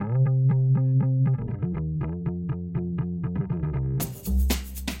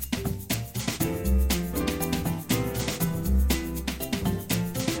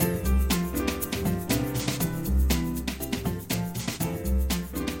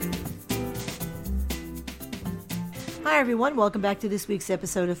Hi, everyone. Welcome back to this week's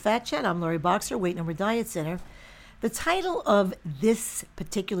episode of Fat Chat. I'm Lori Boxer, Weight Number Diet Center. The title of this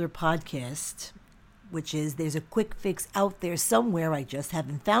particular podcast, which is There's a Quick Fix Out There Somewhere, I just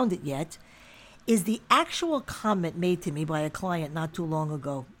haven't found it yet, is the actual comment made to me by a client not too long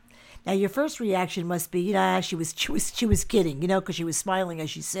ago. Now, your first reaction must be, she was kidding, because she was smiling as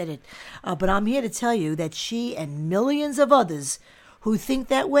she said it. But I'm here to tell you that she and millions of others who think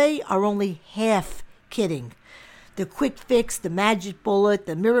that way are only half kidding. The quick fix, the magic bullet,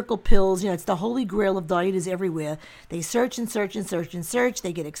 the miracle pills, it's the holy grail of dieters everywhere. They search and search and search and search.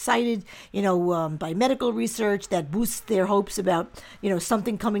 They get excited, by medical research that boosts their hopes about,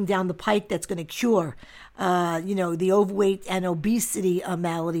 something coming down the pike that's going to cure, the overweight and obesity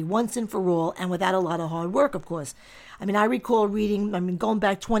malady once and for all, and without a lot of hard work, of course. I recall reading, going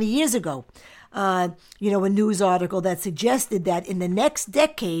back 20 years ago, a news article that suggested that in the next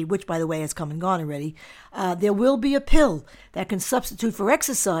decade, which by the way has come and gone already, there will be a pill that can substitute for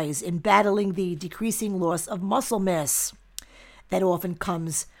exercise in battling the decreasing loss of muscle mass that often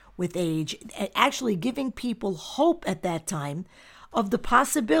comes with age, actually giving people hope at that time of the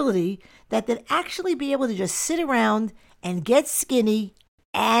possibility that they'd actually be able to just sit around and get skinny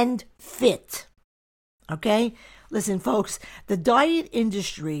and fit. Okay? Listen, folks, the diet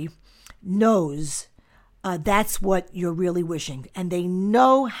industry knows that's what you're really wishing, and they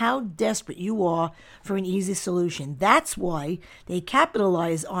know how desperate you are for an easy solution. That's why they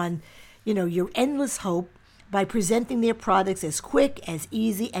capitalize on, your endless hope by presenting their products as quick, as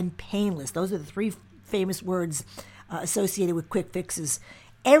easy, and painless. Those are the three famous words associated with quick fixes.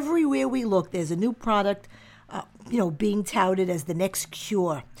 Everywhere we look, there's a new product, being touted as the next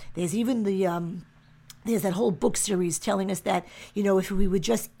cure. There's even there's that whole book series telling us that, if we would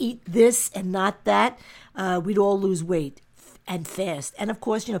just eat this and not that, we'd all lose weight and fast. And of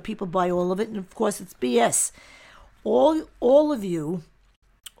course, people buy all of it, and of course it's BS. All you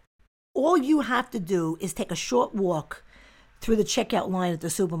have to do is take a short walk through the checkout line at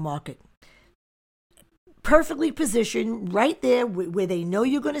the supermarket. Perfectly positioned right there where they know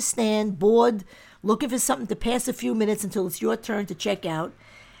you're going to stand, bored, looking for something to pass a few minutes until it's your turn to check out.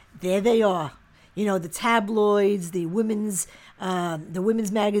 There they are. The tabloids, the women's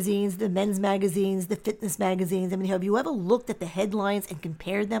magazines, the men's magazines, the fitness magazines. Have you ever looked at the headlines and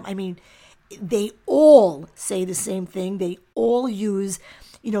compared them? They all say the same thing. They all use,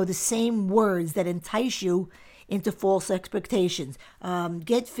 the same words that entice you into false expectations.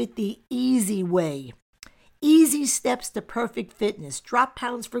 Get fit the easy way. Easy steps to perfect fitness. Drop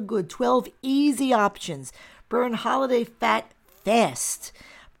pounds for good. 12 easy options. Burn holiday fat fast.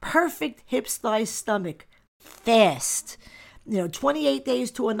 Perfect hips, thighs, stomach, fast. 28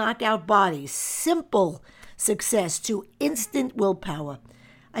 days to a knockout body. Simple success to instant willpower.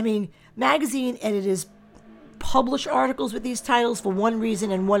 Magazine editors publish articles with these titles for one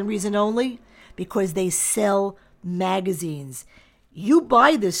reason and one reason only, because they sell magazines. You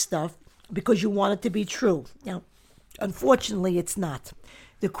buy this stuff because you want it to be true. Now, unfortunately, it's not.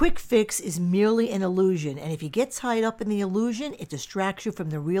 The quick fix is merely an illusion, and if you get tied up in the illusion, it distracts you from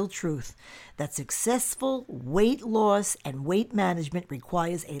the real truth that successful weight loss and weight management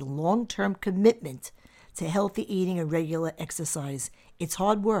requires a long-term commitment to healthy eating and regular exercise. It's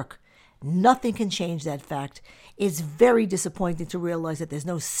hard work. Nothing can change that fact. It's very disappointing to realize that there's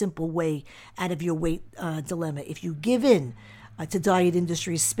no simple way out of your weight dilemma. If you give in to diet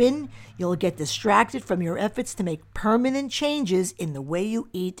industry spin, you'll get distracted from your efforts to make permanent changes in the way you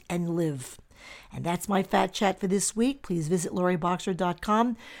eat and live. And that's my Fat Chat for this week. Please visit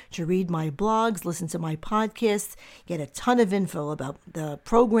LoriBoxer.com to read my blogs, listen to my podcasts, get a ton of info about the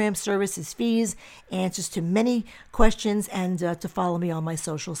program, services, fees, answers to many questions, and to follow me on my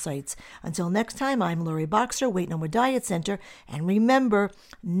social sites. Until next time, I'm Lori Boxer, Weight Number Diet Center, and remember,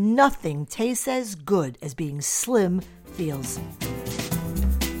 nothing tastes as good as being slim feels.